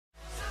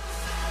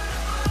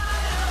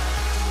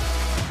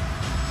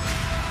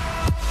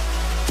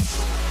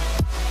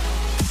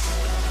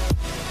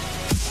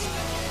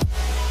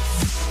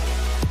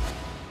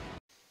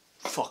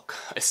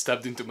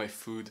stepped into my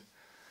food.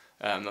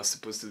 I'm not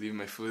supposed to leave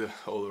my food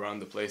all around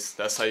the place.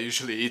 That's how I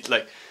usually eat.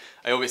 Like,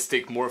 I always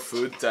take more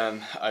food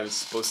than I was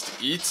supposed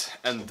to eat,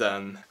 and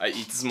then I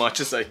eat as much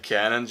as I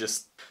can and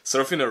just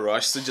sort of in a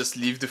rush to just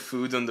leave the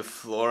food on the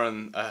floor,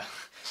 and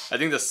I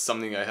think that's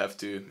something I have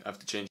to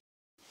change.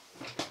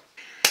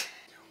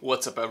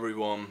 What's up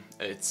everyone,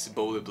 it's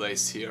Bowly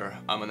Blaise here.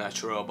 I'm a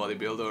natural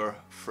bodybuilder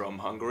from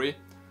Hungary.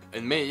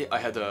 In May I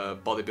had a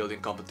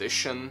bodybuilding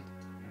competition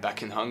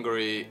back in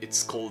Hungary.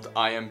 It's called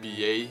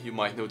INBA, you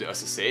might know the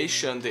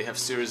association. They have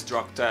serious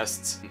drug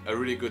tests, a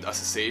really good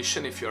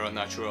association if you're a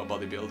natural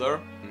bodybuilder.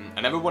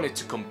 I never wanted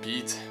to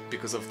compete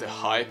because of the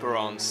hype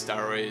around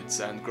steroids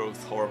and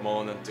growth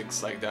hormone and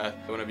things like that.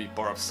 I want to be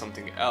part of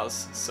something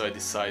else, so I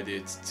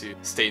decided to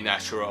stay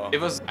natural.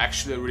 It was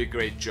actually a really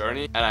great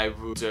journey, and I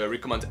would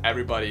recommend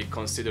everybody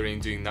considering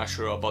doing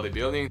natural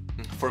bodybuilding.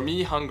 For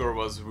me, hunger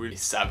was really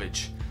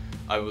savage.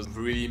 I was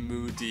really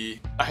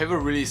moody. I have a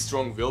really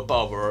strong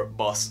willpower,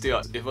 but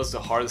still, it was the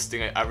hardest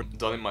thing I ever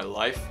done in my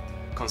life.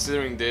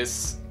 Considering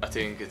this, I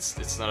think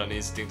it's not an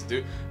easy thing to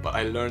do, but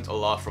I learned a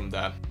lot from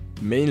that.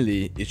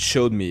 Mainly, it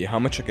showed me how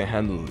much I can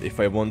handle if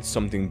I want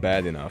something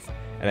bad enough,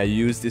 and I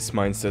used this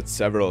mindset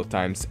several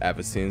times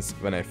ever since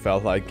when I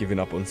felt like giving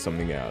up on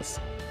something else.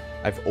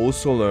 I've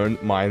also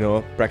learned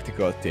minor,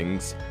 practical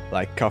things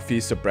like coffee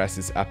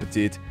suppresses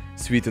appetite,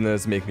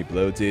 sweeteners make me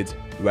bloated,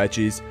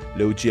 veggies,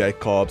 low GI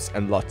carbs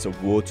and lots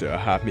of water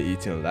help me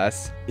eating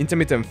less.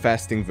 Intermittent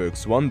fasting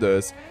works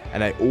wonders,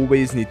 and I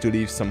always need to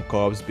leave some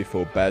carbs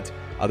before bed,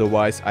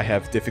 otherwise I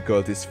have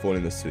difficulties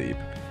falling asleep.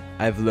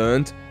 I've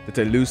learned that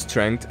I lose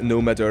strength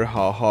no matter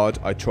how hard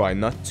I try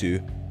not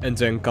to, and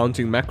then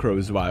counting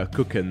macros while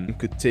cooking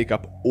could take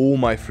up all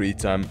my free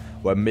time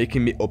while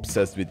making me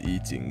obsessed with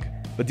eating.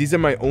 But these are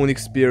my own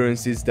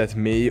experiences that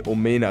may or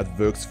may not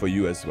work for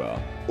you as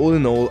well. All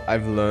in all,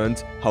 I've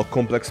learned how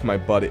complex my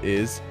body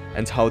is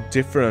and how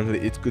differently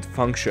it could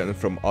function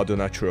from other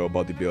natural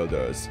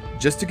bodybuilders.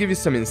 Just to give you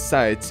some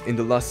insights, in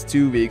the last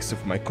 2 weeks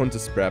of my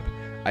contest prep,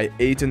 I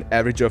ate an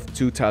average of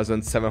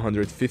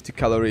 2,750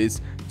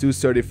 calories,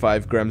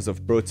 235 grams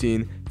of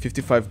protein,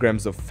 55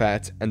 grams of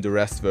fat, and the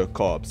rest were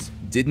carbs.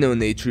 Did no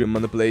nutrient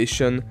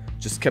manipulation,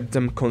 just kept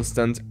them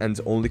constant and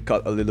only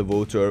cut a little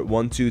water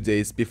 1-2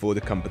 days before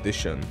the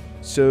competition.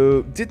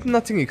 So did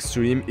nothing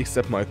extreme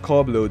except my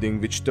carb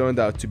loading, which turned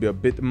out to be a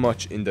bit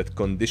much in that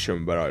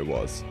condition where I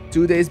was.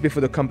 2 days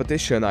before the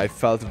competition I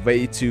felt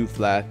way too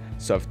flat,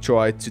 so I've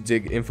tried to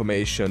dig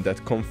information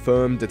that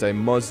confirmed that I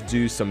must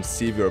do some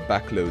severe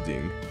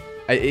backloading.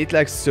 I ate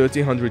like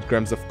 1300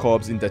 grams of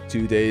carbs in that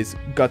 2 days,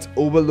 got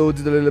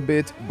overloaded a little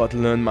bit, but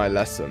learned my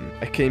lesson.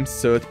 I came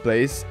 3rd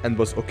place and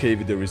was okay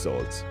with the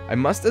results. I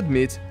must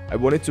admit, I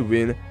wanted to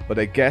win, but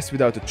I guess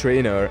without a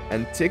trainer,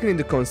 and taking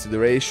into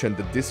consideration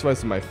that this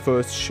was my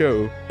first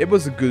show, it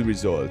was a good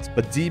result.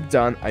 But deep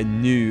down I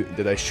knew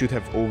that I should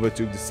have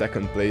overtook the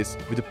 2nd place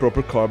with the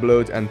proper carb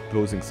load and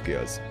posing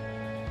skills.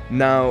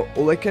 Now,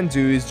 all I can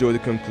do is draw the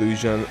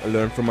conclusion,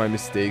 learn from my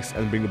mistakes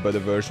and bring a better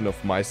version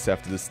of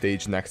myself to the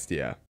stage next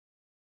year.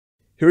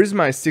 Here is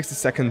my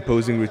 60-second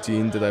posing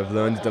routine that I've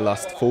learned in the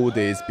last 4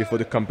 days before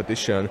the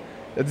competition.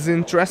 That is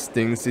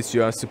interesting since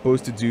you are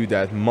supposed to do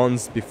that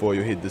months before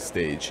you hit the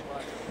stage.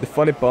 The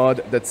funny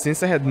part that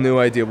since I had no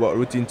idea what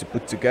routine to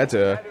put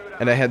together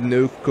and I had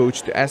no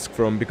coach to ask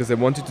from because I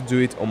wanted to do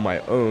it on my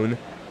own,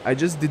 I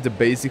just did the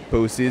basic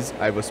poses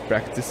I was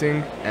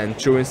practicing and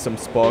threw in some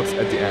sparks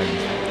at the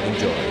end.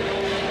 Enjoy.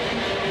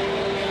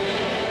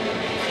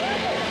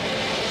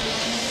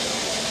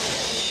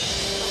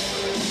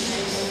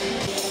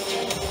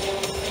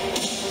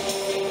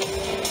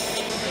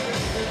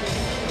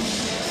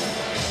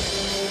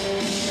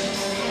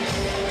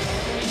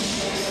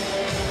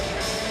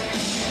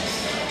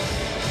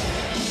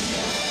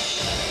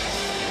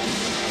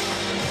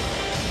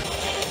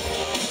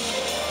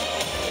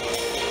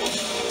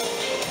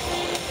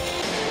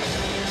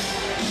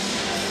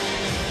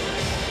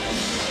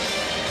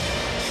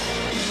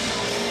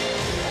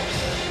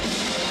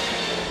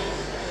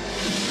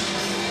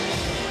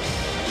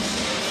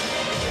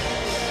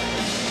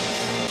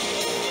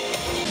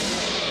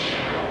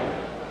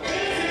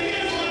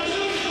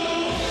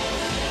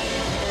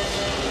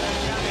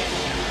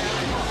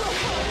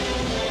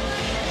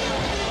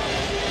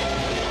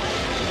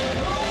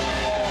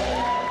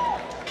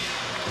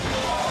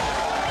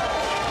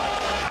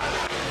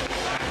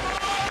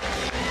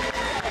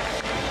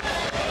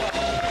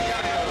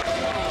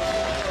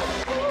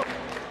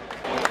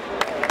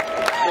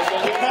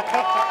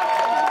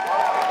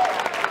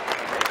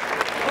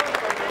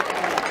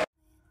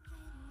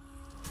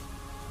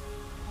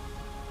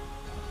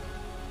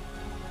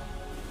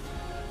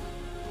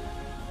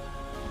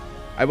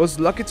 I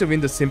was lucky to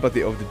win the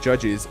sympathy of the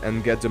judges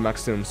and get the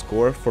maximum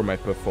score for my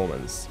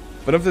performance.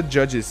 One of the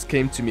judges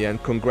came to me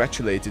and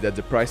congratulated at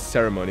the prize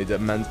ceremony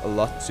that meant a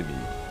lot to me.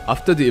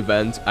 After the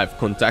event, I've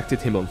contacted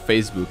him on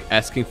Facebook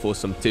asking for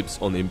some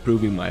tips on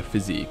improving my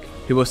physique.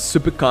 He was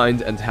super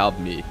kind and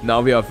helped me.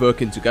 Now we are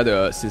working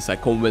together since I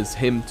convinced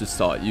him to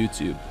start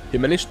YouTube. He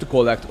managed to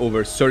collect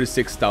over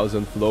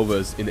 36,000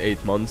 followers in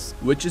 8 months,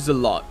 which is a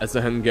lot as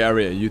a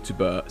Hungarian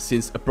YouTuber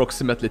since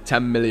approximately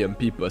 10 million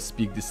people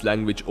speak this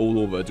language all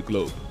over the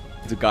globe.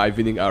 The guy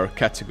winning our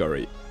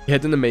category. He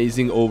had an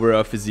amazing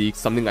overall physique,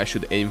 something I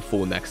should aim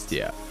for next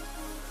year.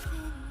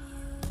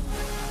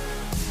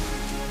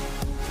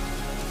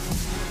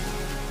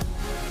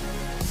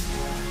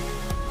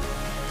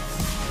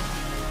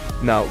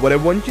 Now, what I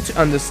want you to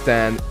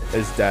understand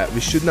is that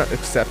we should not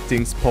accept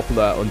things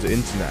popular on the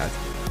internet.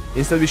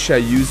 Instead, we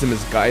should use them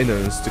as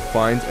guidance to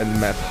find and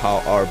map how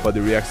our body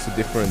reacts to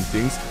different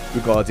things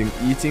regarding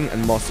eating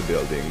and muscle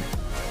building.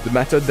 The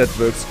method that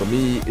works for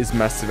me is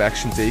massive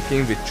action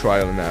taking with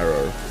trial and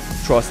error.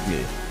 Trust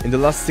me, in the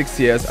last 6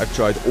 years I've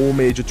tried all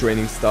major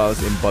training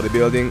styles in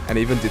bodybuilding and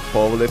even did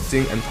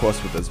powerlifting and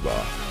CrossFit as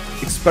well.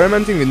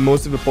 Experimenting with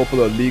most of the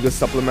popular legal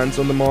supplements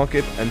on the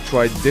market and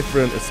tried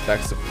different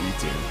aspects of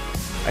eating.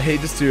 I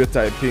hate the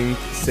stereotyping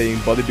saying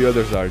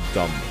bodybuilders are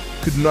dumb.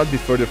 Could not be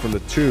further from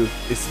the truth,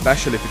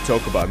 especially if we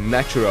talk about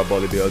natural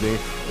bodybuilding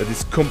that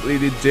is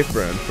completely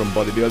different from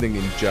bodybuilding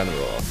in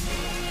general.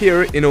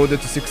 Here, in order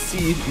to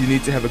succeed, you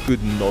need to have a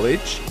good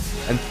knowledge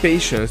and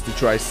patience to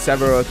try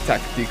several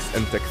tactics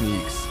and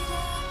techniques.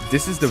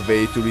 This is the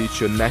way to reach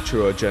your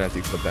natural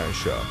genetic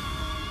potential.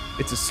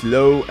 It's a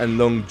slow and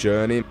long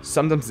journey.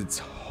 Sometimes it's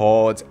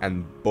hard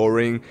and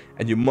boring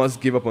and you must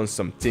give up on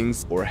some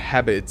things or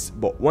habits,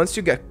 but once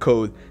you get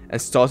caught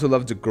and start to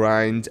love the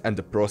grind and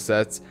the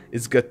process,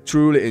 it's get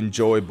truly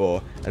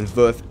enjoyable and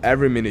worth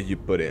every minute you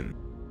put in.